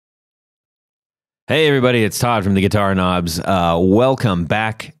Hey everybody, it's Todd from the Guitar Knobs. Welcome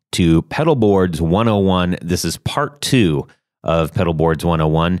back to Pedalboards 101. This is part 2 of Pedalboards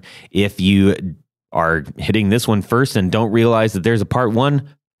 101. If you are hitting this one first and don't realize that there's a part 1,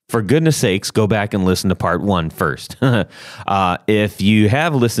 for goodness sakes, go back and listen to part 1 first. If you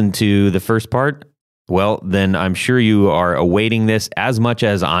have listened to the first part, well, then I'm sure you are awaiting this as much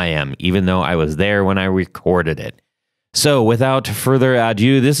as I am, even though I was there when I recorded it. So, without further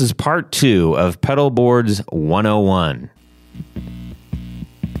ado, this is part 2 of Pedalboards 101.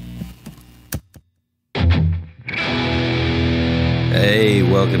 Hey,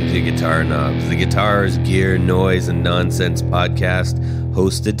 welcome to Guitar Knobs, the guitars, gear, noise, and nonsense podcast,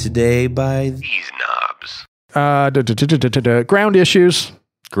 hosted today by these knobs. Ground issues.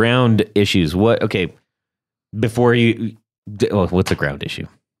 Ground issues. What? Okay, before you... what's a ground issue?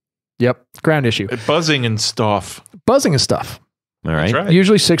 Yep, ground issue. Buzzing and stuff. Buzzing and stuff. All right. That's right.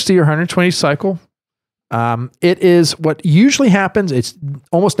 Usually 60 or 120 cycle. It is what usually happens. It's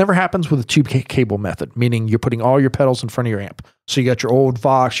almost never happens with a tube cable method, meaning you're putting all your pedals in front of your amp. So you got your old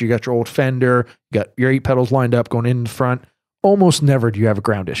Vox, you got your old Fender, you got your 8 pedals lined up going in front. Almost never do you have a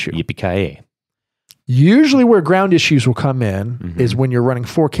ground issue. Yippee-ki-yay. Usually where ground issues will come in is when you're running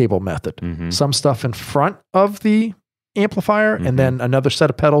 4 cable method. Some stuff in front of the amplifier and then another set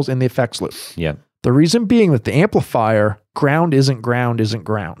of pedals in the effects loop. Yeah. The reason being that the amplifier ground isn't ground.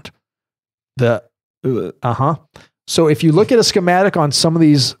 So if you look at a schematic on some of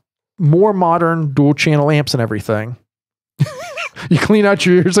these more modern dual channel amps and everything, you clean out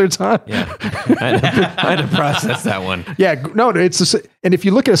your ears there, Todd? Yeah. I had to process that one. Yeah. No, and if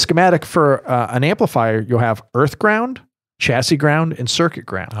you look at a schematic for an amplifier, you'll have earth ground, chassis ground, and circuit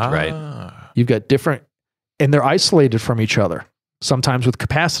ground. Right. You've got different, and they're isolated from each other, sometimes with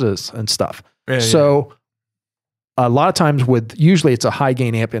capacitors and stuff. So a lot of times usually it's a high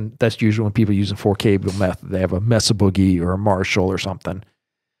gain amp, and that's usually when people using 4 cable method. They have a Mesa Boogie or a Marshall or something.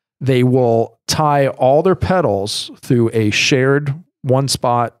 They will tie all their pedals through a shared one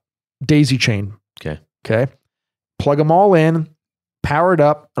spot daisy chain. Okay. Plug them all in, power it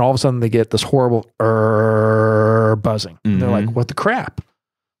up, and all of a sudden they get this horrible buzzing. And they're like, what the crap?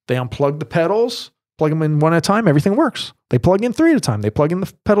 They unplug the pedals, plug them in one at a time, everything works. They plug in 3 at a time. They plug in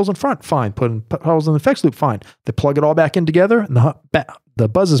the pedals in front, fine. Put in pedals in the effects loop, fine. They plug it all back in together, and the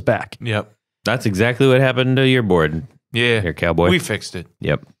buzz is back. Yep. That's exactly what happened to your board. Yeah. Here, cowboy. We fixed it.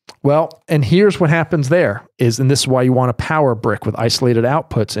 Yep. Well, and here's what happens there and this is why you want a power brick with isolated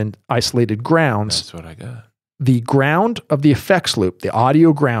outputs and isolated grounds. That's what I got. The ground of the effects loop, the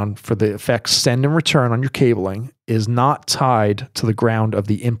audio ground for the effects send and return on your cabling, is not tied to the ground of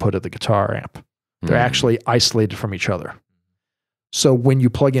the input of the guitar amp. They're actually isolated from each other. So when you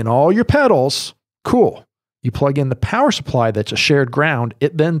plug in all your pedals, cool. You plug in the power supply that's a shared ground,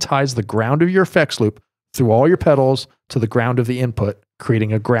 it then ties the ground of your effects loop through all your pedals to the ground of the input,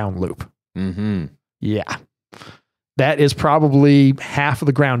 creating a ground loop. Yeah. That is probably half of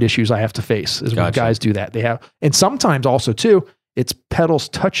the ground issues I have to face is when guys do that. They have, and sometimes also too, it's pedals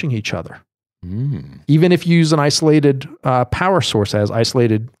touching each other. Even if you use an isolated power source as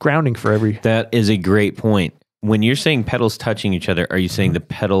isolated grounding for every. That is a great point. When you're saying pedals touching each other, are you saying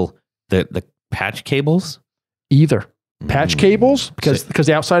the the patch cables? Either patch cables, because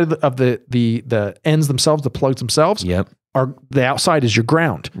the outside of the ends themselves, the plugs themselves, are the outside is your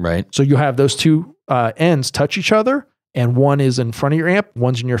ground. Right. So you have those two ends touch each other, and one is in front of your amp,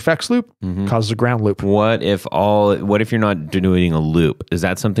 one's in your effects loop, causes a ground loop. What if you're not doing a loop? Is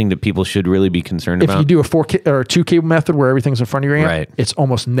that something that people should really be concerned about? If you do a 4 or 2 cable method where everything's in front of your amp, it's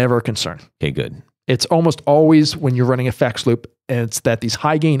almost never a concern. Okay, good. It's almost always when you're running effects loop, and it's that these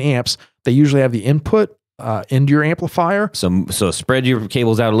high gain amps, they usually have the input into your amplifier. So spread your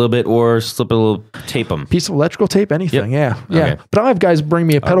cables out a little bit, or slip a little tape them. Piece of electrical tape, anything. Yeah. Okay. But I'll have guys bring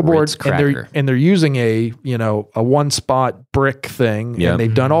me a pedal board, Ritz cracker. and they're using a one spot brick thing, and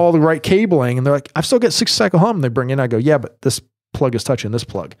they've done all the right cabling, and they're like, I've still got 6 cycle hum. They bring in, I go, yeah, but this plug is touching this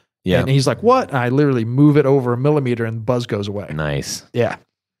plug. Yeah. And he's like, what? And I literally move it over a millimeter, and the buzz goes away. Nice. Yeah.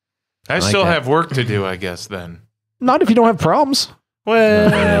 I still have work to do, I guess, then. Not if you don't have problems.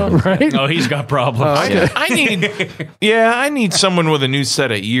 Well, right? Oh, he's got problems. Okay. I need someone with a new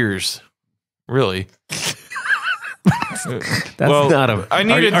set of ears. Really? I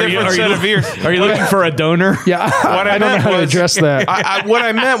need a different set of ears. Are you looking for a donor? Yeah. I don't know how to address that. What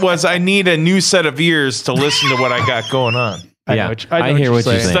I meant was I need a new set of ears to listen to what I got going on. I hear what you're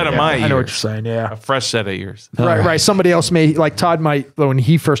saying. Instead of my ears. I know what you're saying, yeah. A fresh set of ears. Right. Somebody else may, like Todd might, when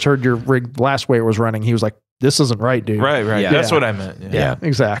he first heard your rig last way it was running, he was like, this isn't right, dude. Right. Yeah. That's what I meant. Yeah,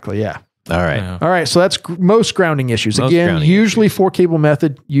 exactly, yeah. All right. Yeah. All right, so that's most grounding issues. Most Again, grounding usually 4-cable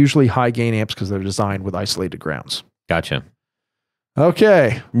method, usually high gain amps because they're designed with isolated grounds. Gotcha.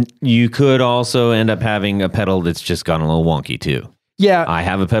 Okay. You could also end up having a pedal that's just gone a little wonky too. Yeah. I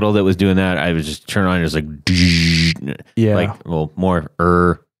have a pedal that was doing that. I was just turning on, it was like, Yeah. like, well, more,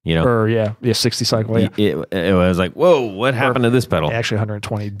 you know. Or yeah, 60 cycle. Yeah. It was like, whoa, what happened to this pedal? Actually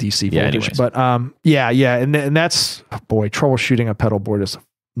 120 DC voltage. Yeah, anyways. But and that's, boy, troubleshooting a pedal board is a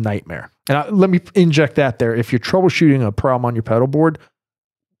nightmare. And let me inject that there. If you're troubleshooting a problem on your pedal board,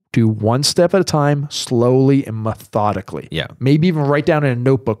 do one step at a time, slowly and methodically. Yeah. Maybe even write down in a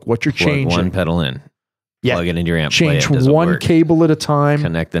notebook what you're Plug changing. one pedal in. Yeah. Plug it into your amp. play Change it, does it one work? cable at a time.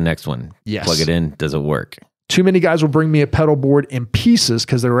 Connect the next one. Yes. Plug it in. Does it work? Too many guys will bring me a pedal board in pieces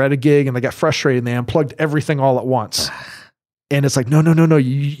because they were at a gig and they got frustrated and they unplugged everything all at once. And it's like, no.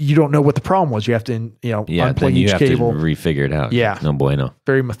 You don't know what the problem was. You have to, Yeah. unplug Then you each have cable. to refigure it out. Yeah. No bueno.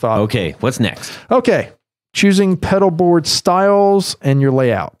 Very methodical. Okay. What's next? Okay. Choosing pedal board styles and your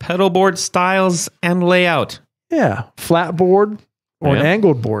layout. Pedal board styles and layout. Yeah. Flat board or an Yeah.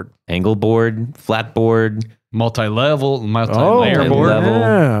 angled board. Angle board, flat board, Multi-level, multi-layer board. level,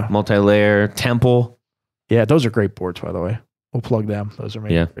 Yeah. multi-layer, temple. Yeah. Those are great boards, by the way. We'll plug them. Those are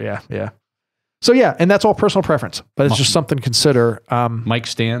Yeah. Yeah. So yeah, and that's all personal preference, but it's just something to consider. Mic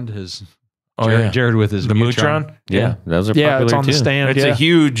stand, his Oh, Jared, yeah. Jared with his The Mutron. Mutron? Yeah. Those are Yeah, popular it's on too. the stand. It's yeah. a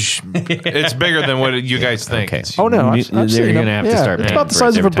huge, it's bigger than what you guys think. Okay. It's Oh no, I've You're seen going them. to have to Yeah, start it's paying about the for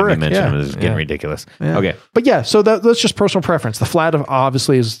size it of a every time you brick. mention Yeah. it. This is getting Yeah. ridiculous. Yeah. Okay. But yeah, so that's just personal preference. The flat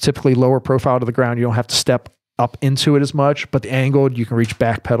obviously is typically lower profile to the ground. You don't have to step up into it as much, but the angled, you can reach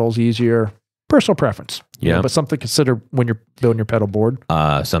back pedals easier. Personal preference. Yeah. But something to consider when you're building your pedal board.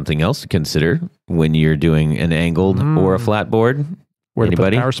 Something else to consider when you're doing an angled or a flat board. Where to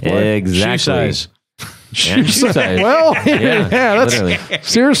put Anybody? the power supply. Exactly. Shoe size. Yeah, shoe size. Well, yeah, that's literally.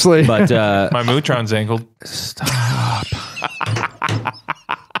 seriously. But My Mutron's angled. stop.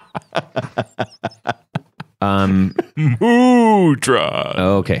 Mutron.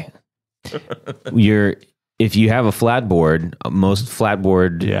 Okay. If you have a flat board, most flat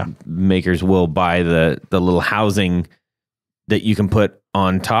board makers will buy the little housing that you can put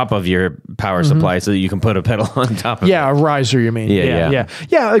on top of your power supply so that you can put a pedal on top of it. a riser, you mean? Yeah.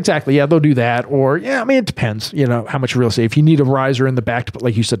 Yeah, exactly. Yeah, they'll do that. Or, it depends, how much real estate. If you need a riser in the back to put,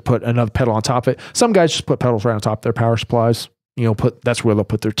 like you said, put another pedal on top of it. Some guys just put pedals right on top of their power supplies. That's where they'll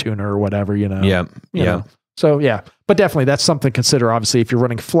put their tuner or whatever, Yeah. You know. So, but definitely that's something to consider. Obviously, if you're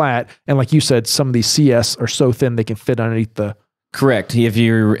running flat, and like you said, some of these CS are so thin they can fit underneath the. Correct.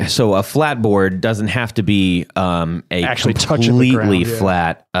 So a flat board doesn't have to be Actually touching the completely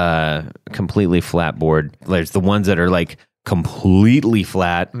ground, completely flat board. There's the ones that are like completely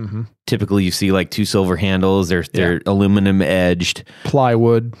flat. Mm-hmm. Typically, you see like two silver handles. They're aluminum edged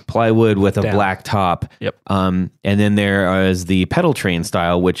Plywood with a Down. black top. Yep. And then there is the pedal train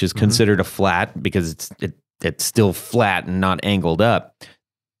style, which is considered a flat because it's still flat and not angled up.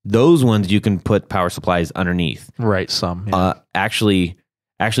 Those ones you can put power supplies underneath. Right. Some. Yeah. Actually,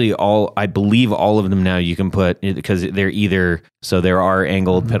 I believe all of them now you can put, because they're either, so there are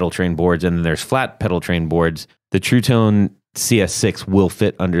angled pedal train boards and then there's flat pedal train boards. The True Tone CS6 will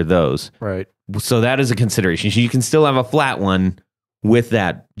fit under those. Right. So that is a consideration. You can still have a flat one with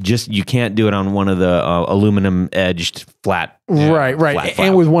that. Just you can't do it on one of the aluminum edged flat. Right. flat.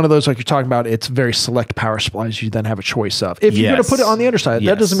 And with one of those, like you're talking about, it's very select power supplies. You then have a choice of. If you're going to put it on the underside,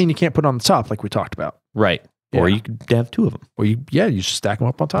 that doesn't mean you can't put it on the top, like we talked about. Right. Or Yeah. you could have two of them. Or you just stack them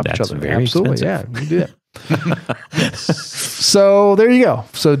up on top of each That's other. very Absolutely. expensive. Yeah, you can do that. So there you go.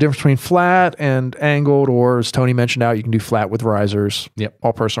 So the difference between flat and angled, or as Tony mentioned out, you can do flat with risers. Yep.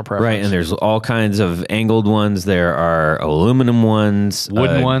 All personal preference. Right, and there's all kinds of angled ones. There are aluminum ones,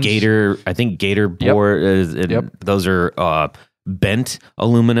 Wooden ones. Gator. I think Gator board. Those are bent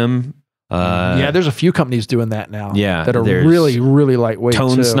aluminum. There's a few companies doing that now. Yeah, that are there's really, really lightweight.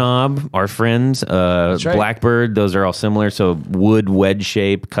 Tone too. Snob, our friends. right. Blackbird. Those are all similar. So wood wedge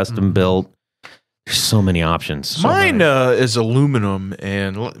shape, custom built. There's so many options. Mine is aluminum,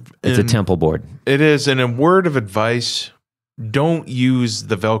 and It's a temple board. It is, and a word of advice: don't use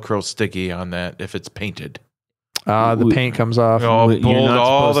the Velcro sticky on that if it's painted. The paint comes off. Oh, You're pulled not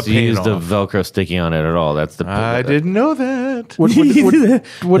all the supposed to use paint the off. Velcro sticky on it at all. That's the. I didn't know that. What do they?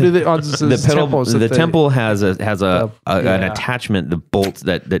 The pedal, the temple has an attachment, the bolts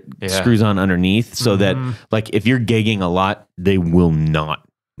that screws on underneath, so that like if you're gigging a lot, they will not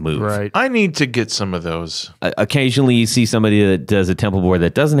move. Right. I need to get some of those. Occasionally, you see somebody that does a temple board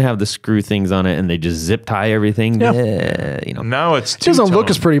that doesn't have the screw things on it, and they just zip tie everything. Yeah. Now it's It doesn't look two-tone.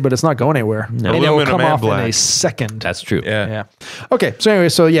 as pretty, but it's not going anywhere. No. And it'll Aluminum come and off in black. a second. That's true. Yeah. Yeah. Okay. So anyway,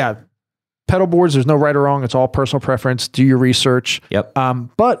 pedal boards, there's no right or wrong. It's all personal preference. Do your research. Yep.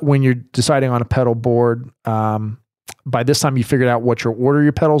 But when you're deciding on a pedal board, by this time you figured out what your order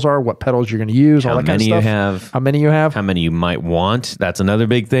your pedals are, what pedals you're going to use, all that kind of stuff. How many you have. How many you might want. That's another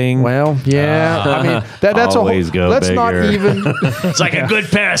big thing. Well, yeah. I mean, that's always a whole, let's bigger. not even. It's like a good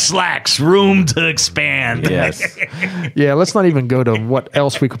pair of slacks, room to expand. Yes. Yeah, let's not even go to what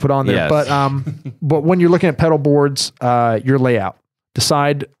else we could put on there. Yes. But when you're looking at pedal boards, your layout.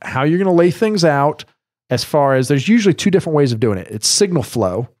 Decide how you're going to lay things out. As far as there's usually two different ways of doing it. It's signal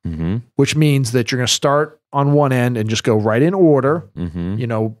flow, which means that you're going to start on one end and just go right in order. You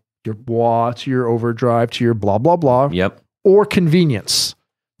know, your wah to your overdrive to your blah, blah, blah. Yep. Or convenience,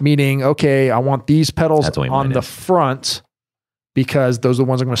 meaning, okay, I want these pedals on the front because those are the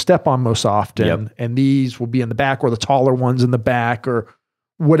ones I'm going to step on most often. Yep. And these will be in the back, or the taller ones in the back, or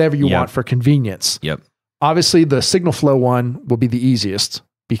whatever you want for convenience. Yep. Obviously, the signal flow one will be the easiest.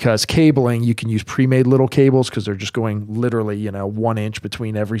 Because cabling, you can use pre-made little cables because they're just going literally, 1 inch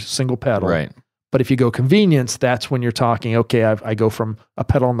between every single pedal. Right. But if you go convenience, that's when you're talking, okay, I go from a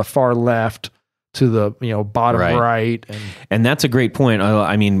pedal on the far left to the, bottom right. And that's a great point.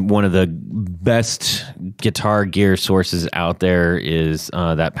 I mean, one of the best guitar gear sources out there is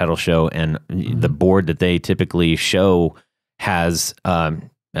that pedal show. And the board that they typically show has...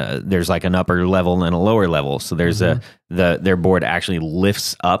 there's like an upper level and a lower level. So there's their board actually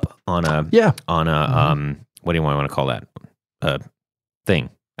lifts up on a what do you want to call that? A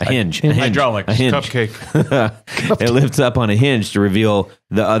hinge. Hydraulic. A hinge. Cupcake. It lifts up on a hinge to reveal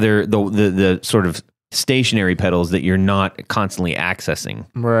the sort of stationary pedals that you're not constantly accessing.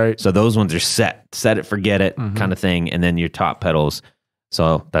 Right. So those ones are set it, forget it kind of thing. And then your top pedals.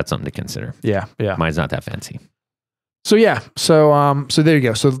 So that's something to consider. Yeah. Yeah. Mine's not that fancy. So so there you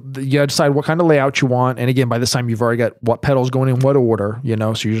go. So you gotta decide what kind of layout you want. And again, by this time you've already got what pedals going in what order, so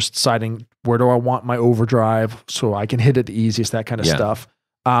you're just deciding where do I want my overdrive so I can hit it the easiest, that kind of stuff.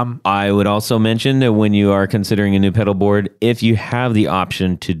 I would also mention that when you are considering a new pedal board, if you have the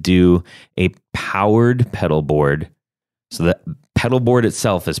option to do a powered pedal board, so the pedal board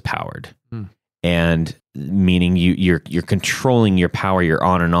itself is powered, and meaning you're controlling your power, your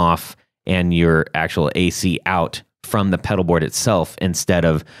on and off, and your actual AC out from the pedal board itself instead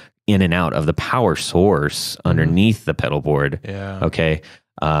of in and out of the power source underneath the pedal board. Yeah. Okay.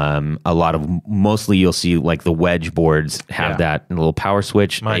 Mostly you'll see like the wedge boards have that little power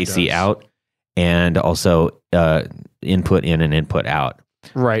switch, Mine AC does. out, and also input in and input out.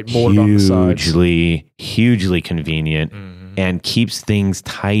 Right. More on the sides. Hugely convenient and keeps things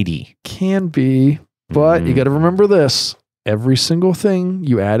tidy. Can be, but you got to remember this. Every single thing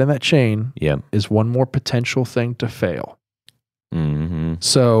you add in that chain is one more potential thing to fail.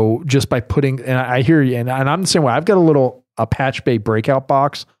 So just by putting, and I hear you, and I'm the same way. I've got a patch bay breakout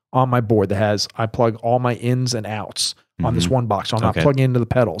box on my board that has, I plug all my ins and outs on this one box. So I'm not plugging into the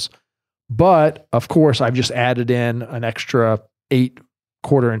pedals. But of course, I've just added in an extra 8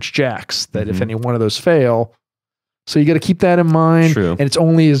 1/4-inch jacks that if any one of those fail, so you got to keep that in mind. True. And it's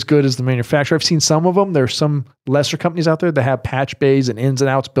only as good as the manufacturer. I've seen some of them. There's some lesser companies out there that have patch bays and ins and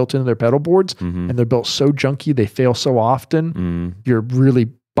outs built into their pedal boards, and they're built so junky, they fail so often. You're really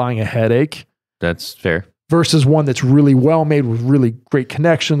buying a headache. That's fair. Versus one that's really well made with really great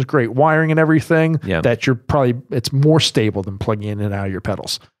connections, great wiring and everything, that it's more stable than plugging in and out of your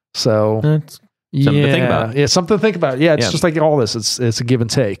pedals. So that's something to think about. Yeah, something to think about. Yeah, it's just like all this. It's a give and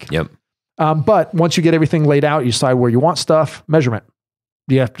take. Yep. But once you get everything laid out, you decide where you want stuff, measurement.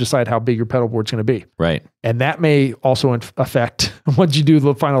 You have to decide how big your pedal board's going to be. Right. And that may also affect, once you do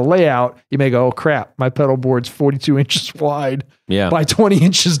the final layout, you may go, oh crap, my pedal board's 42 inches wide by 20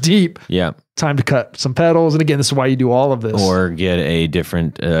 inches deep. Yeah. Time to cut some pedals. And again, this is why you do all of this. Or get a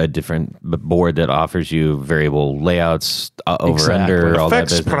different board that offers you variable layouts over, under, all that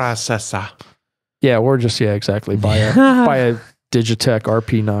business. Processor. Yeah, or just, exactly. Buy a Digitech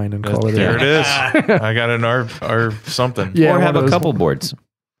RP9 and call it there. It is. I got an R something. Yeah, or have a couple boards.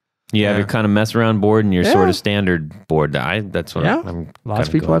 You have your kind of mess around board and your sort of standard board. That's what I'm lots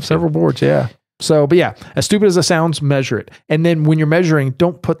of people have several boards. Yeah. So, but as stupid as it sounds, measure it. And then when you're measuring,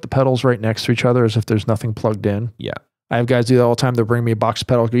 don't put the pedals right next to each other as if there's nothing plugged in. Yeah. I have guys do that all the time. They'll bring me a box of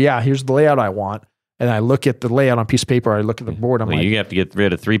pedals. Go, here's the layout I want. And I look at the layout on a piece of paper. I look at the board. I'm like, you have to get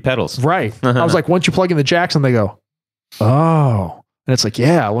rid of 3 pedals. Right. I was like, once you plug in the jacks, and they go, oh. And it's like,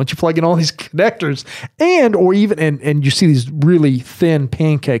 once you plug in all these connectors and you see these really thin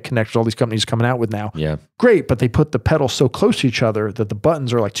pancake connectors, all these companies coming out with now. Yeah. Great. But they put the pedals so close to each other that the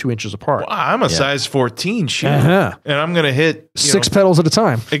buttons are like 2 inches apart. Well, I'm a size 14 shoe. And I'm going to hit 6 pedals at a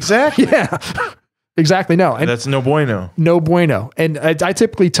time. Exactly. Yeah. exactly. No. And That's no bueno. no bueno. And I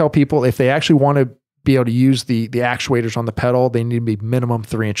typically tell people if they actually want to be able to use the actuators on the pedal, they need to be minimum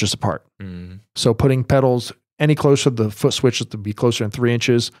 3 inches apart. So putting pedals any closer, the foot switches to be closer than 3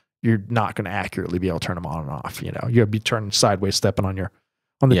 inches, you're not going to accurately be able to turn them on and off. You know, you'll be turning sideways, stepping on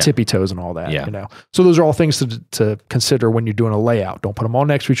the tippy toes and all that. You know, so those are all things to consider when you're doing a layout. Don't put them all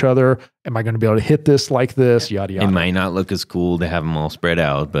next to each other. Am I going to be able to hit this like this? Yada yada. It might not look as cool to have them all spread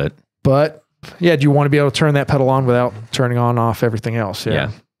out, but yeah, do you want to be able to turn that pedal on without turning on and off everything else?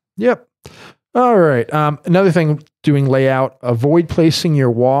 Yeah. Yep. All right. Another thing, doing layout, avoid placing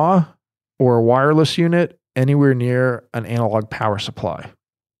your wah or a wireless unit anywhere near an analog power supply.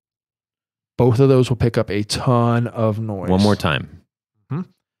 Both of those will pick up a ton of noise. one more time.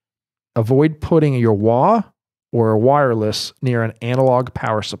 Avoid putting your wah or a wireless near an analog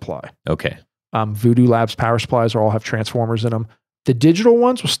power supply. Okay. Voodoo Labs power supplies all have transformers in them. The digital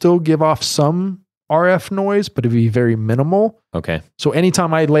ones will still give off some RF noise, but it'll be very minimal. Okay. So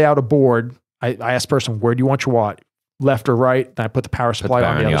anytime I lay out a board, I ask the person, where do you want your watt? Left or right? And I put the power supply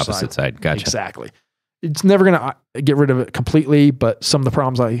on the other opposite side. Gotcha. Exactly. It's never going to get rid of it completely, but some of the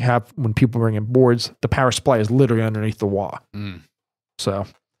problems I have when people bring in boards, the power supply is literally underneath the wah. So,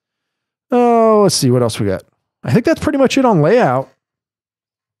 let's see what else we got. I think that's pretty much it on layout.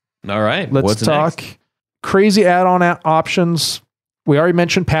 All right. Let's What's talk next? crazy add-on options. We already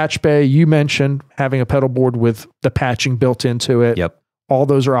mentioned patch bay. You mentioned having a pedal board with the patching built into it. Yep. All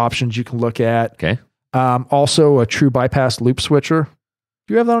those are options you can look at. Okay. Also, a true bypass loop switcher.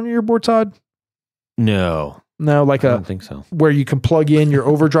 Do you have that on your board, Todd? No. No, like I don't think so. where you can plug in your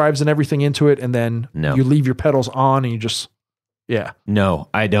overdrives and everything into it, and then you leave your pedals on, and you just No,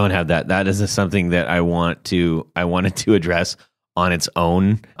 I don't have that. That is something that I wanted to address on its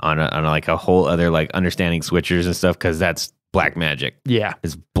own, on like a whole other like understanding switchers and stuff, because that's black magic. Yeah,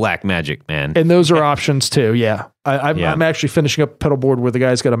 it's black magic, man. And those are options too. Yeah, I'm actually finishing up a pedal board where the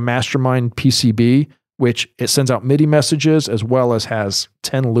guy's got a Mastermind PCB, which it sends out MIDI messages as well as has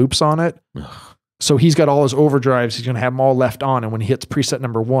 10 loops on it. So he's got all his overdrives. He's going to have them all left on. And when he hits preset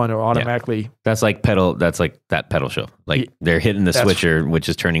number 1, it'll automatically. That's like that pedal show. Like they're hitting the switcher, which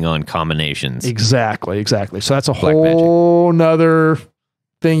is turning on combinations. Exactly. So that's a whole nother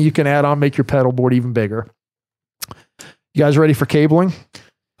thing you can add on, make your pedal board even bigger. You guys ready for cabling?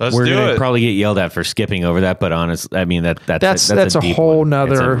 We're gonna probably get yelled at for skipping over that, but honestly, I mean that's a whole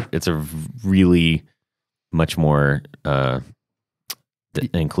nother. It's a really much more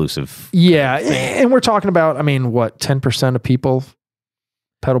inclusive. Yeah, and we're talking about, I mean, what, 10% of people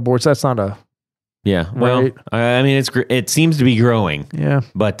pedal boards? That's not a. Yeah, well, right? I mean, it seems to be growing. Yeah,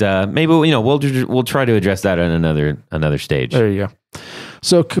 but maybe we'll try to address that on another stage. There you go.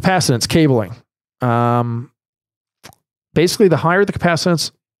 So capacitance cabling. Basically, the higher the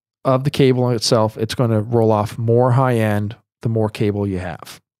capacitance of the cable itself, it's going to roll off more high end the more cable you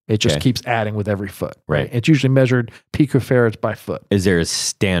have. It just keeps adding with every foot. Right. It's usually measured picofarads by foot. Is there a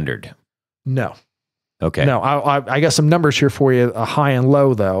standard? No. Okay. No, I got some numbers here for you, a high and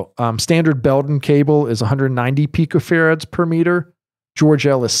low though. Standard Belden cable is 190 picofarads per meter. George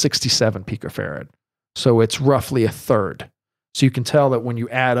L is 67 picofarad. So it's roughly a third. So you can tell that when you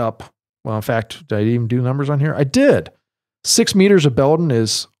add up, well, in fact, did I even do numbers on here? I did. 6 meters of Belden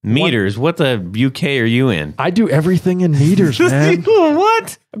is meters. What the UK are you in? I do everything in meters, man.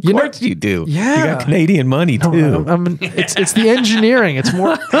 What? Of course you do. Yeah, you got Canadian money too. It's the engineering. It's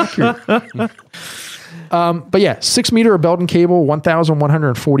more accurate. But yeah, 6 meter of Belden cable,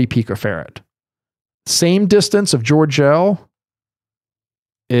 1,140 picofarad. Same distance of George L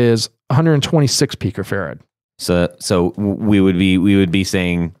is 126 picofarad. So we would be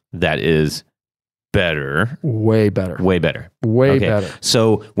saying that is better. Way better. Way better. Way better.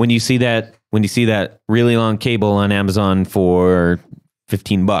 So when you see that really long cable on Amazon for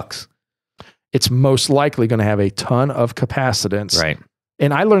 $15, it's most likely going to have a ton of capacitance. Right.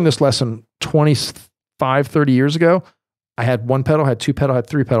 And I learned this lesson 25, 30 years ago. I had 1 pedal, had 2 pedal, had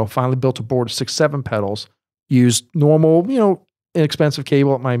 3 pedal, finally built a board of 6, 7 pedals, used normal, inexpensive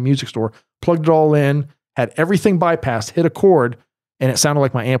cable at my music store, plugged it all in, had everything bypassed, hit a chord, and it sounded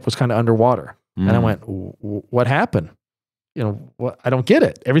like my amp was kind of underwater. And I went, what happened? I don't get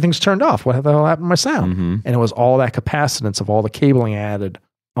it. Everything's turned off. What the hell happened to my sound? Mm-hmm. And it was all that capacitance of all the cabling added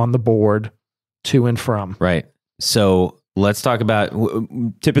on the board to and from. Right. So let's talk about,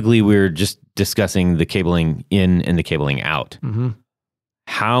 typically we're just discussing the cabling in and the cabling out. Mm-hmm.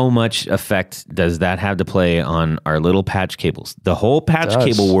 How much effect does that have to play on our little patch cables? The whole patch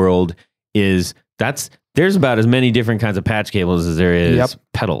cable world there's about as many different kinds of patch cables as there is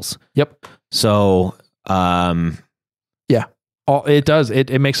pedals. Yep. So, yeah. It does.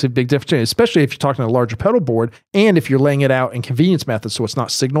 It makes a big difference, especially if you're talking a larger pedal board and if you're laying it out in convenience methods so it's not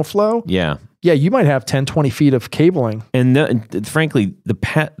signal flow. Yeah. Yeah, you might have 10, 20 feet of cabling. And frankly, the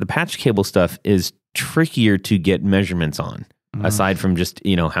patch cable stuff is trickier to get measurements on, aside from just,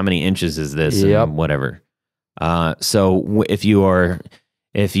 how many inches is this and whatever. So if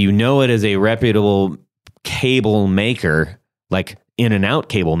you know it as a reputable cable maker, like in and out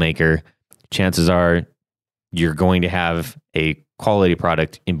cable maker, chances are you're going to have a quality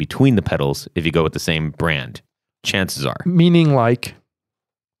product in between the pedals if you go with the same brand. Chances are. Meaning like?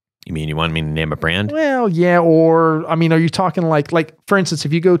 You mean you want me to name a brand? Well, yeah. Or, are you talking like for instance,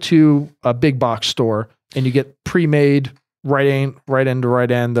 if you go to a big box store and you get pre-made right end to right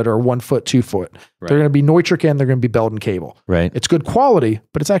end that are 1 foot, 2 foot, they're going to be Neutrik and they're going to be Belden cable. Right. It's good quality,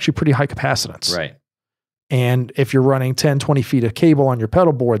 but it's actually pretty high capacitance. Right. And if you're running 10, 20 feet of cable on your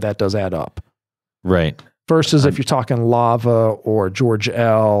pedal board, that does add up. Right. Versus if you're talking Lava or George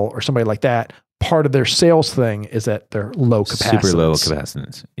L or somebody like that, part of their sales thing is that they're low capacitance. Super low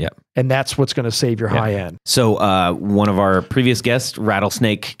capacitance. Yeah. And that's what's going to save your high end. So one of our previous guests,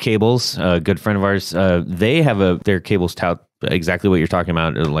 Rattlesnake Cables, a good friend of ours, they have their cables tout exactly what you're talking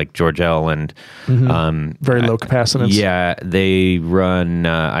about, like George L and very low capacitance. Yeah, they run.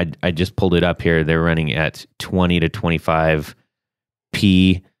 I just pulled it up here. They're running at 20 to 25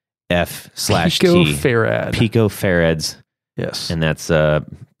 PF/T picofarads. Yes, and that's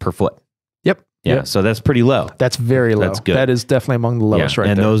per foot. Yep. Yeah, yep. So that's pretty low. That's very low. That's good. That is definitely among the lowest right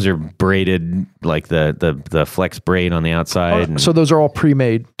and there. And those are braided, like the flex braid on the outside. So those are all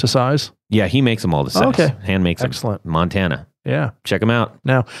pre-made to size? Yeah, he makes them all to size. Okay. Hand makes them. Excellent. Montana. Yeah. Check them out.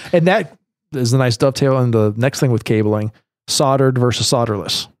 Now, and that is a nice dovetail in the next thing with cabling, soldered versus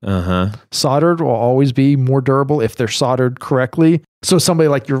solderless. Soldered will always be more durable if they're soldered correctly. So somebody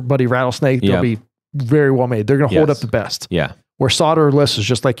like your buddy Rattlesnake, they'll be very well made. They're going to hold up the best. Yeah. Where solderless is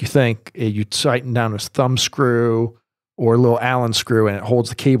just like you think, you tighten down a thumb screw or a little Allen screw and it holds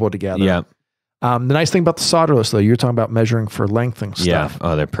the cable together. Yeah. The nice thing about the solderless, though, you're talking about measuring for length and stuff. Yeah.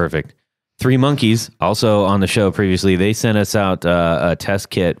 Oh, they're perfect. Three Monkeys, also on the show previously, they sent us out a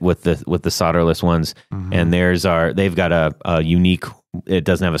test kit with the solderless ones, and they've got a unique. It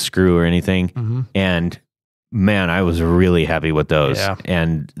doesn't have a screw or anything, and man, I was really happy with those. Yeah.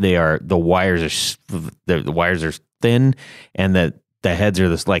 And the wires are thin, and the heads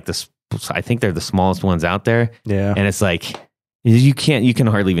are I think they're the smallest ones out there. Yeah, and it's like you can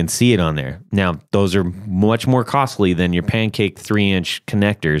hardly even see it on there. Now those are much more costly than your Pancake 3-inch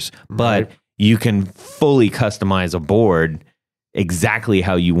connectors, but you can fully customize a board exactly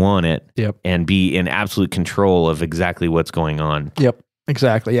how you want it. Yep. And be in absolute control of exactly what's going on. Yep.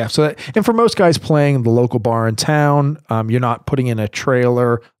 Exactly. Yeah. So, and for most guys playing the local bar in town, you're not putting in a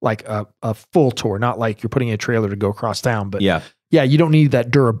trailer like a full tour, not like you're putting in a trailer to go across town, but yeah, you don't need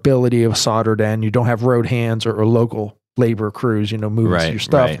that durability of a soldered end. You don't have road hands or local labor crews, moving your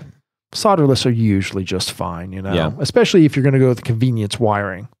stuff. Right. Solderless are usually just fine, especially if you're going to go with the convenience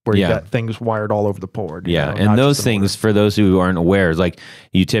wiring where you got things wired all over the board. And those things, for those who aren't aware, is like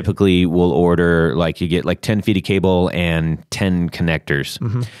you typically will order, like you get like 10 feet of cable and 10 connectors,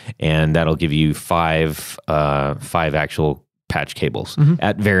 and that'll give you five actual patch cables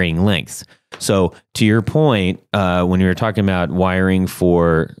at varying lengths. So to your point, when you were talking about wiring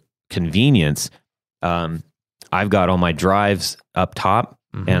for convenience, I've got all my drives up top.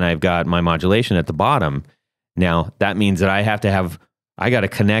 And I've got my modulation at the bottom. Now that means that I got to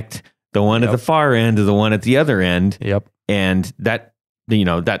connect the one at the far end to the one at the other end. Yep. And that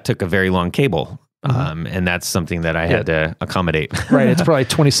took a very long cable. And that's something that I had to accommodate. Right. It's probably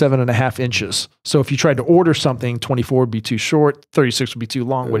 27.5 inches. So if you tried to order something, 24 would be too short, 36 would be too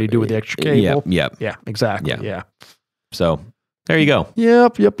long. What do you do with the extra cable? Yep. Yeah, exactly. Yeah. So there you go.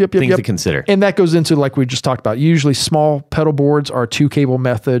 Yep. Things to consider. And that goes into, like we just talked about, usually small pedal boards are 2-cable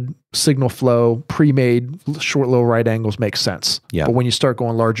method, signal flow, pre-made, short little right angles makes sense. Yeah. But when you start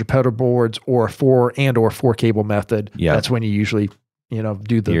going larger pedal boards or 4-cable method, that's when you usually,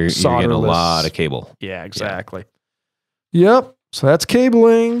 do the you're solderless. getting a lot of cable. Yeah, exactly. Yep. So that's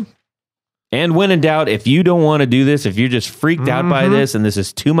cabling. And when in doubt, if you don't want to do this, if you're just freaked out by this and this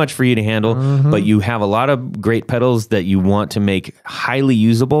is too much for you to handle, but you have a lot of great pedals that you want to make highly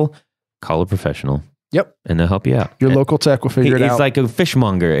usable, call a professional. Yep. And they'll help you out. Your local tech will figure it out. It's like a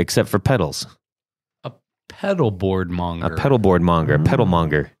fishmonger, except for pedals. A pedal board monger. A pedal board monger, a pedal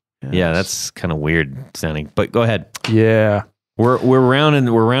monger. Yes. Yeah, that's kind of weird sounding, but go ahead. Yeah. We're rounding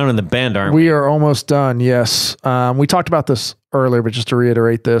the bend, aren't we? We are almost done. Yes. We talked about this earlier, but just to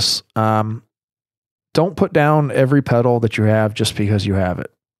reiterate this, don't put down every pedal that you have just because you have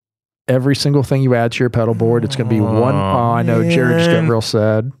it. every single thing you add to your pedal board. It's going to be one. Oh, I know. Jared just got real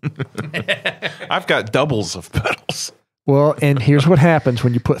sad. I've got doubles of pedals. Well, and here's what happens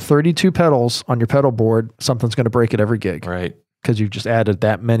when you put 32 pedals on your pedal board, something's going to break at every gig. Right. Because you've just added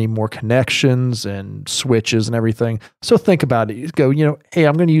that many more connections and switches and everything. So think about it. You go, hey,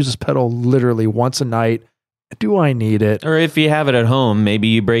 I'm going to use this pedal literally once a night. Do I need it? Or if you have it at home, maybe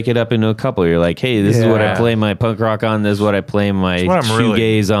you break it up into a couple. You're like, hey, this is what I play my punk rock on. This is what I play my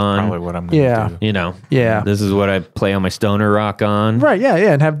shoegaze on. Probably what I'm going to do. This is what I play on my stoner rock on. Right,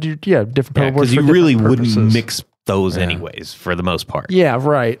 and have different pedal boards. Because you really wouldn't mix those anyways, for the most part. Yeah,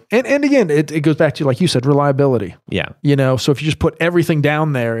 right. And again, it goes back to, like you said, reliability. Yeah. So if you just put everything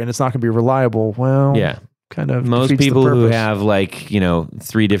down there and it's not going to be reliable, well, kind of most people who have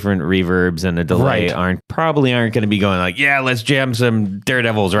 3 different reverbs and a delay aren't going to be going like, let's jam some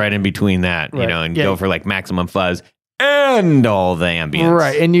Daredevils right in between that, and go for maximum fuzz and all the ambience.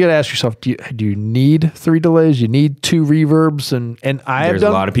 Right. And you got to ask yourself, do you need 3 delays? You need 2 reverbs? And there's a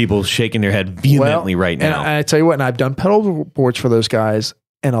lot of people shaking their head vehemently right now. And I tell you what, and I've done pedal boards for those guys.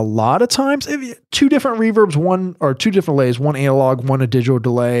 And a lot of times, if 2 different reverbs, 2 different delays, 1 analog, 1 a digital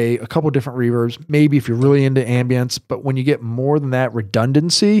delay, a couple different reverbs, maybe if you're really into ambience. But when you get more than that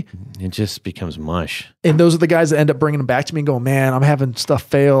redundancy, it just becomes mush. And those are the guys that end up bringing them back to me and going, man, I'm having stuff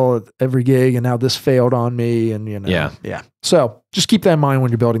fail at every gig, and now this failed on me. And, yeah. So just keep that in mind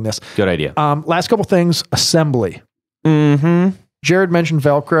when you're building this. Good idea. Last couple things, assembly. Mm-hmm. Jared mentioned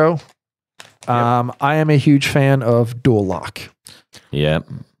Velcro. I am a huge fan of dual lock. Yep.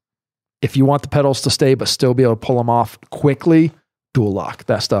 If you want the pedals to stay but still be able to pull them off quickly, dual lock.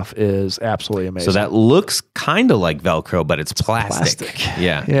 That stuff is absolutely amazing. So that looks kind of like Velcro, but it's plastic.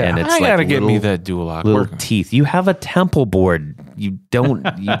 Yeah. And it's gotta get me that dual lock. Little teeth. You have a temple board. You don't.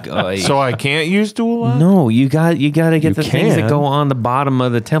 So I can't use dual lock? No, you got to get the things that go on the bottom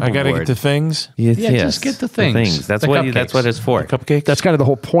of the temple board. I got to get the things? Just get the things. That's what it's for. Cupcakes? That's kind of the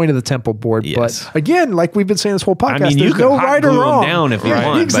whole point of the temple board. Yes. But again, like we've been saying this whole podcast, you there's could no right or wrong. them down if you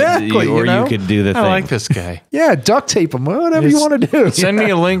want. Exactly. Or you could do the thing. I like this guy. Yeah, duct tape them, whatever you want to do. Send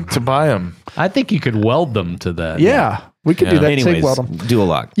me a link to buy them. I think you could weld them to that. Yeah. We could do that. Anyways, weld them. dual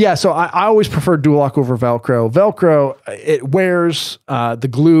lock. Yeah, so I always prefer dual lock over Velcro. Velcro, it wears. The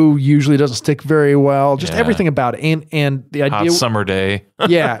glue usually doesn't stick very well. Just everything about it. And the idea. Hot summer day.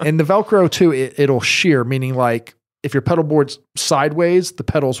 Yeah, and the Velcro too, it'll shear, meaning like if your pedal board's sideways, the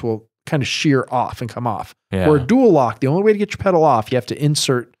pedals will kind of shear off and come off. Yeah. Or dual lock, the only way to get your pedal off, you have to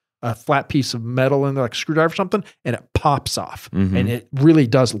insert a flat piece of metal in there, like a screwdriver or something, and it pops off. Mm-hmm. And it really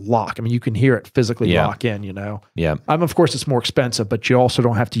does lock. I mean, you can hear it physically lock in, Yeah. Of course, it's more expensive, but you also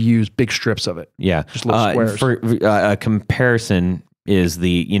don't have to use big strips of it. Yeah. Just little squares. For a comparison is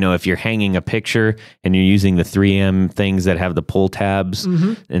if you're hanging a picture and you're using the 3M things that have the pull tabs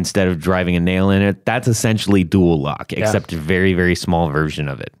instead of driving a nail in it, that's essentially dual lock, except a very, very small version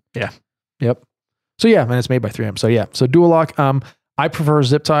of it. Yeah. Yep. So and it's made by 3M. So dual lock. I prefer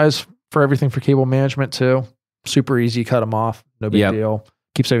zip ties for everything for cable management too. Super easy, cut them off, no big deal.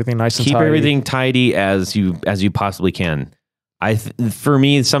 Keeps everything nice and tidy. Keep everything tidy as you possibly can. For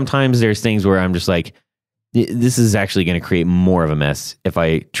me, sometimes there's things where I'm just like, this is actually going to create more of a mess if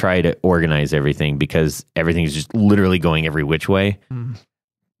I try to organize everything because everything is just literally going every which way.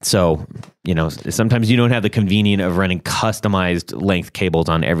 So, sometimes you don't have the convenience of running customized length cables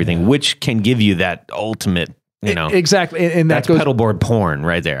on everything, which can give you that ultimate. Exactly, and that's pedal board porn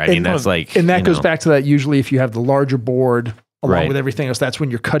right there. I mean, that's like, and that goes back to that. Usually, if you have the larger board along with everything else, that's when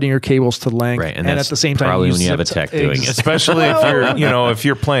you're cutting your cables to length, right? And at the same time, probably when you have a tech doing it, especially if you're, if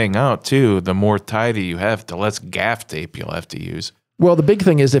you're playing out too. The more tidy you have, the less gaff tape you'll have to use. Well, the big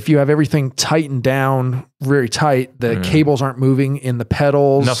thing is if you have everything tightened down very tight, the cables aren't moving in the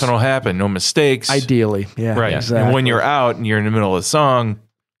pedals. Nothing will happen. No mistakes. Ideally, right. Exactly. And when you're out and you're in the middle of the song,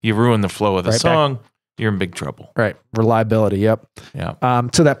 you ruin the flow of the song. You're in big trouble. Right. Reliability. Yep. Yeah.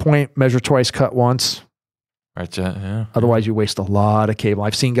 To that point, measure twice, cut once. Right. Yeah. Otherwise, you waste a lot of cable.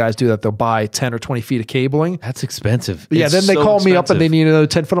 I've seen guys do that. They'll buy 10 or 20 feet of cabling. That's expensive. Yeah. Then they call me up and they need another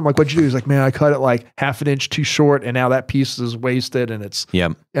 10 foot. I'm like, what'd you do? He's like, man, I cut it like half an inch too short, and now that piece is wasted, and it's.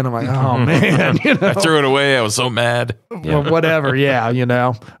 Yep. And I'm like, oh man, I threw it away. I was so mad. Well, whatever. Yeah.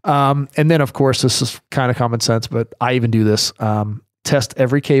 And then of course, this is kind of common sense, but I even do this. Test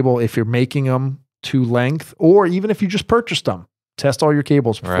every cable if you're making them to length, or even if you just purchased them. Test all your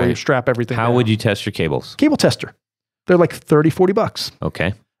cables before you strap everything How down. would you test your cables? Cable tester. They're like $30-$40.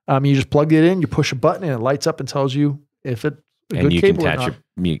 Okay. You just plug it in, you push a button, and it lights up and tells you if And you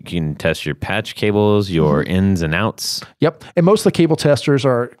can test your patch cables, your ins and outs. Yep. And most of the cable testers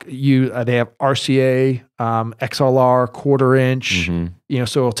they have RCA, XLR, quarter inch, so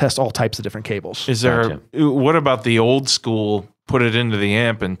it'll test all types of different cables. What about the old school, put it into the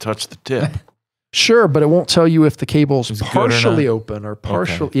amp and touch the tip? Sure, but it won't tell you if the cable's partially open or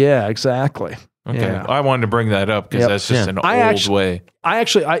partial. Okay. Yeah, exactly. Okay. Yeah. I wanted to bring that up because that's just an old way.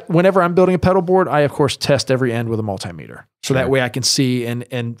 Whenever I'm building a pedal board, I of course test every end with a multimeter. So that way I can see,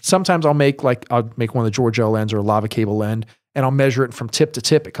 and sometimes I'll make one of the George L ends or a lava cable end, and I'll measure it from tip to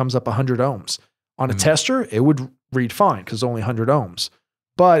tip. It comes up 100 ohms. On a tester, it would read fine because it's only 100 ohms.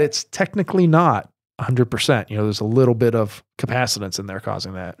 But it's technically not 100%. There's a little bit of capacitance in there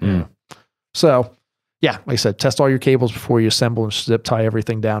causing that. So, yeah, like I said, test all your cables before you assemble and zip tie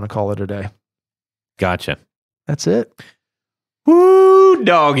everything down and call it a day. Gotcha. That's it. Woo,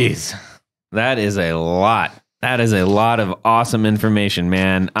 doggies. That is a lot. That is a lot of awesome information,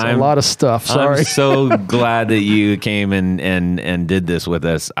 man. It's a lot of stuff. Sorry. I'm so glad that you came and did this with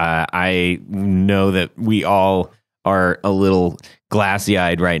us. I know that we all are a little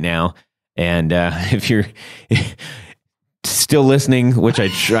glassy-eyed right now. And if you're still listening, which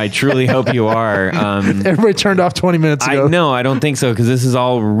I truly hope you are. Everybody turned off 20 minutes ago. No, I don't think so, because this is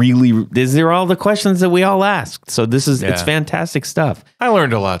all these are all the questions that we all asked. So it's fantastic stuff. I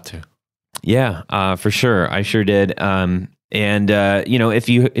learned a lot too. Yeah, for sure. I sure did. If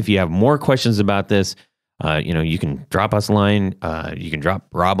you have more questions about this, you can drop us a line. You can drop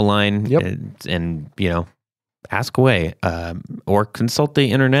Rob a line. Yep. And ask away, or consult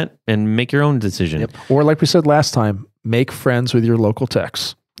the internet and make your own decision. Yep. Or like we said last time, make friends with your local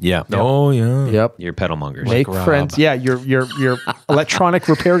techs. Yeah. Yep. Oh yeah. Yep. Your pedal mongers. Make friends. Yeah. Your electronic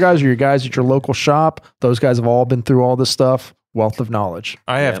repair guys or your guys at your local shop. Those guys have all been through all this stuff. Wealth of knowledge.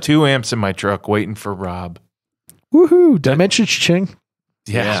 I have 2 amps in my truck waiting for Rob. Woohoo! Did I mention cha-ching?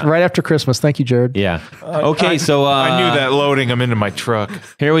 Yeah. Right after Christmas. Thank you, Jared. Yeah. Okay. So I knew that loading them into my truck.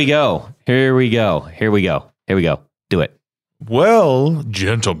 Here we go. Do it. Well,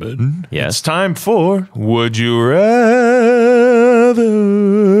 gentlemen, yes. It's time for Would You Rather?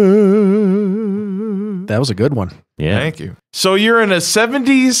 That was a good one. Yeah. Thank you. So you're in a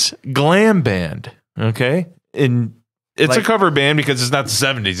 70s glam band, okay? And it's a cover band because it's not the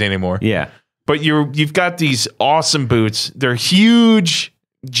 70s anymore. Yeah. But you've got these awesome boots. They're huge,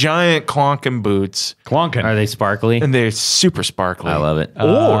 giant clonkin' boots. Clonkin'. Are they sparkly? And they're super sparkly. I love it.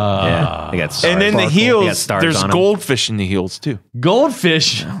 Yeah. They got stars. And then the heels, there's on goldfish in the heels too.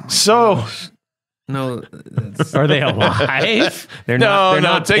 Goldfish? So... No. Are they alive? They're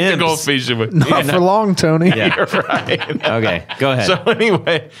not take imps. the goldfish away. Not for long, Tony. Yeah. You're right. Okay, go ahead. So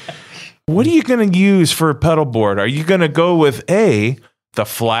anyway, what are you going to use for a pedal board? Are you going to go with A, the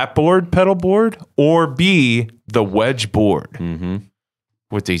flat board pedal board, or B, the wedge board? Mm-hmm.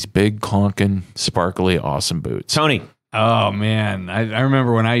 With these big, clonkin', sparkly, awesome boots. Tony. Oh, man. I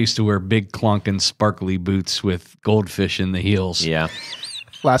remember when I used to wear big, clunking, sparkly boots with goldfish in the heels. Yeah.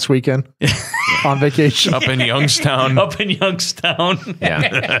 Last weekend on vacation. Up in Youngstown.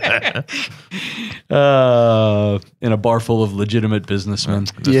 Yeah. In a bar full of legitimate businessmen.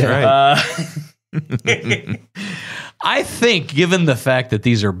 That's right. I think, given the fact that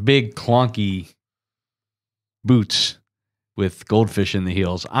these are big, clunky boots with goldfish in the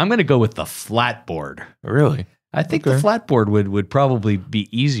heels, I'm going to go with the flat board. Really? I think the flat board would probably be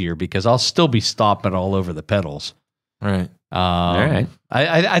easier because I'll still be stomping all over the pedals. Right. All right.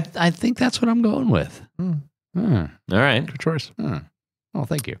 I think that's what I'm going with. All right. Good choice. Oh,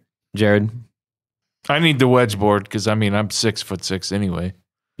 thank you, Jared. I need the wedge board because I'm 6'6" anyway.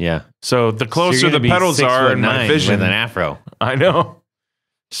 Yeah. So the So closer you're the gonna be pedals are in my 6'9" vision, with an afro. I know.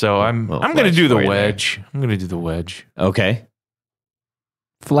 So I'm going to wedge do the for you wedge. I'm going to do the wedge. Okay.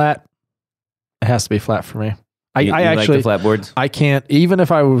 Flat. It has to be flat for me. You I like actually the flat boards? I can't, even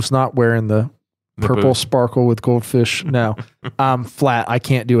if I was not wearing the purple boot. sparkle with goldfish. No, flat. I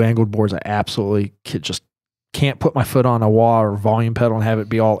can't do angled boards. I absolutely just can't put my foot on a wah or volume pedal and have it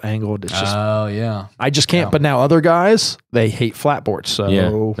be all angled. It's just, Oh, yeah. I just can't. But now other guys, they hate flat boards. So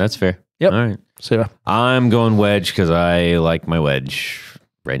Yeah, that's fair. Yep. All right. So I'm going wedge because I like my wedge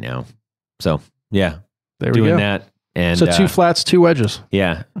right now. So yeah, there we doing go. that. And So 2 flats, 2 wedges.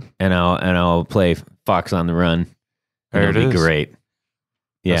 yeah, and I'll play Fox on the Run. There It'll it be is. great.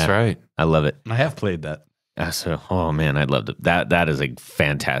 Yeah, That's right. I love it. I have played that. Oh man, I'd love to. That is a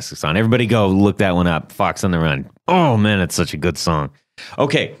fantastic song. Everybody go look that one up. Fox on the Run. Oh man, it's such a good song.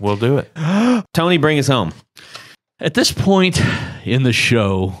 Okay, We'll do it. Tony, bring us home. At this point in the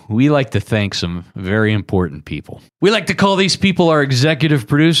show, we like to thank some very important people. We like to call these people our executive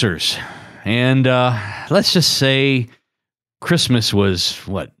producers. And let's just say Christmas was,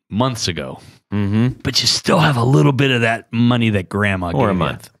 months ago. Mm-hmm. But you still have a little bit of that money that grandma gave Or a you.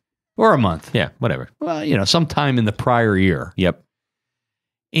 month. Or a month. Yeah, whatever. Well, sometime in the prior year. Yep.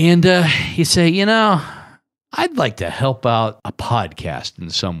 And you say, I'd like to help out a podcast in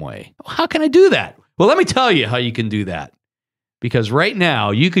some way. How can I do that? Well, let me tell you how you can do that. Because right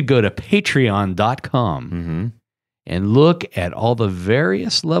now, you could go to patreon.com and look at all the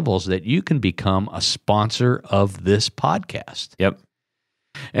various levels that you can become a sponsor of this podcast. Yep.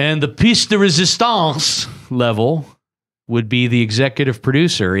 And the piece de resistance level would be the executive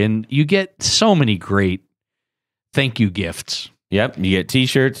producer. And you get so many great thank you gifts. Yep. You get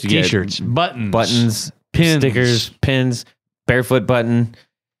T-shirts. Buttons. Pins. Stickers. Pins. Barefoot button.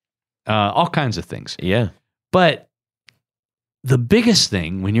 All kinds of things. Yeah. But the biggest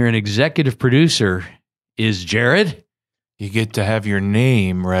thing when you're an executive producer is, Jared, You get to have your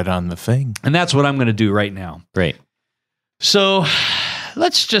name read on the thing. and that's what I'm going to do right now. Great. So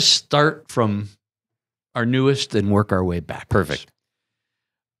let's just start from our newest and work our way back. Perfect.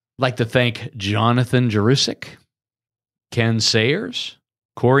 I'd like to thank Jonathan Jerusik, Ken Sayers,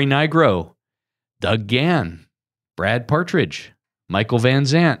 Corey Nigro, Doug Gann, Brad Partridge, Michael Van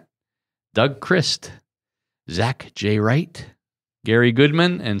Zant, Doug Christ, Zach J. Wright, Gary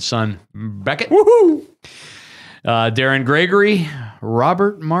Goodman, and son Beckett. Woohoo! Darren Gregory,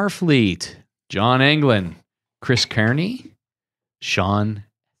 Robert Marfleet, John Anglin, Chris Kearney, Sean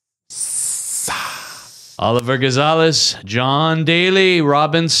Oliver Gonzalez, John Daly,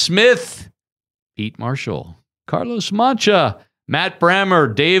 Robin Smith, Pete Marshall, Carlos Mancha, Matt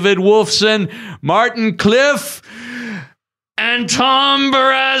Brammer, David Wolfson, Martin Cliff, and Tom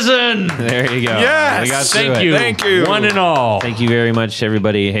Barazin. There you go. Yes! We got through Thank it. you. Thank you. One and all. Thank you very much,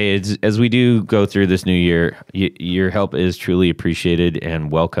 everybody. Hey, as we do go through this new year, your help is truly appreciated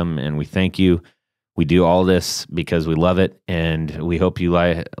and welcome, and we thank you. We do all this because we love it, and we hope you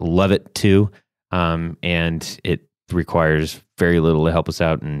love it too. And it requires very little to help us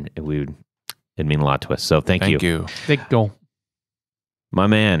out, and it'd mean a lot to us. So thank you. Thank you. My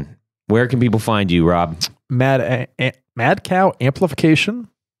man. Where can people find you, Rob?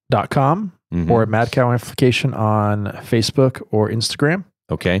 madcowamplification.com or Mad Cow Amplification on Facebook or Instagram.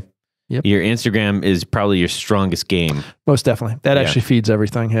 Okay. Yep. Your Instagram is probably your strongest game. Most definitely. That Yeah. actually feeds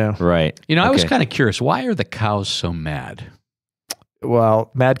everything. Yeah. Right. I was Okay. kind of curious. Why are the cows so mad?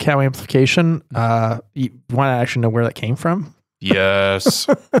 Well, Mad Cow Amplification, you want to actually know where that came from? Yes.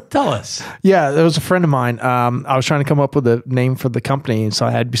 Tell us. Yeah, there was a friend of mine. I was trying to come up with a name for the company, and so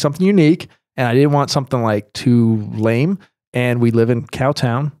I had to be something unique, and I didn't want something like too lame. And we live in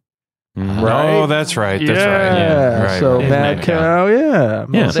Cowtown, Mhm. right? Oh, that's right. That's yeah. right. Yeah. Right. So right. Mad Cow, yeah,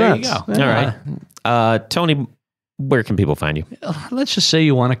 makes there you sense. go. Yeah. All right. Tony, where can people find you? Let's just say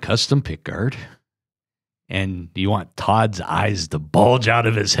you want a custom pick guard and you want Todd's eyes to bulge out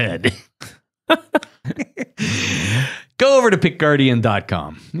of his head. Go over to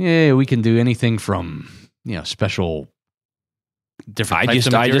pickguardian.com. Yeah, we can do anything from, special different I types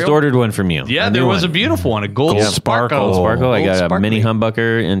of just material. ordered one from you. Yeah, A there new was a one. beautiful one, a gold Gold sparkle. sparkle. Sparkle. I Gold got a mini sparkly.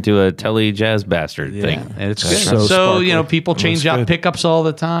 humbucker into a Telly Jazz Bastard Yeah, thing. and it's good. So So, sparkly. people change Looks out good. pickups all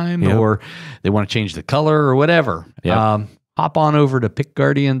the time, Yep. or they want to change the color or whatever. Yep. Hop on over to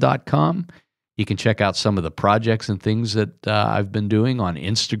pickguardian.com. You can check out some of the projects and things that I've been doing on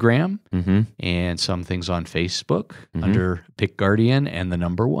Instagram Mm-hmm. and some things on Facebook Mhm. under Pick Guardian and the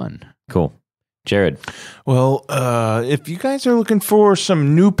number 1. Cool. Jared. Well, if you guys are looking for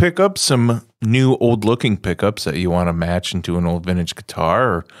some new pickups, some new old looking pickups that you want to match into an old vintage guitar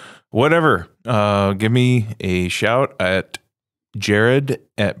or whatever, give me a shout at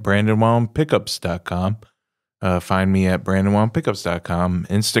jared@brandonwildpickups.com. Find me at brandonwildpickups.com,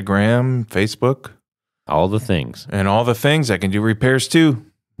 Instagram, Facebook, All the things. and all the things. I can do repairs too.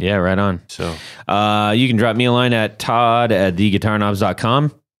 Yeah, right on. So You can drop me a line at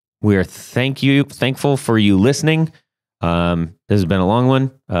todd@theguitarknobs.com. We are thankful for you listening. This has been a long one,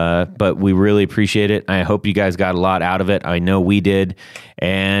 but we really appreciate it. I hope you guys got a lot out of it. I know we did.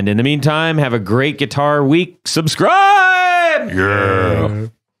 And in the meantime, have a great guitar week. Subscribe. yeah.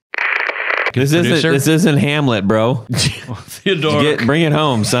 This Producer? isn't Hamlet, bro. Theodore. Bring it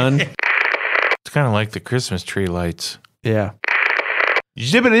home, son. It's kind of like the Christmas tree lights. Yeah.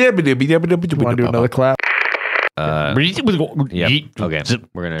 Want Want to do another clap? Yep. Okay.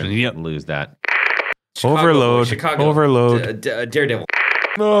 We're gonna Yep. lose that. Overload. Chicago. Overload. Daredevil.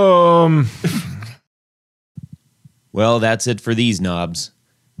 Um. Well, that's it for these knobs.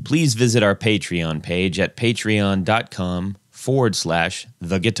 Please visit our Patreon page at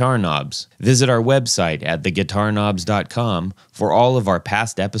patreon.com/theguitarknobs. Visit our website at theguitarknobs.com for all of our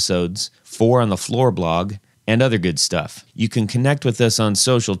past episodes, 4 on the Floor blog, and other good stuff. You can connect with us on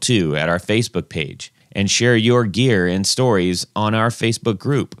social too at our Facebook page and share your gear and stories on our Facebook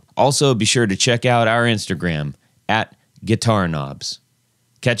group. Also, be sure to check out our Instagram at Guitar Knobs.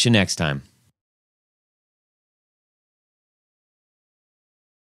 Catch you next time.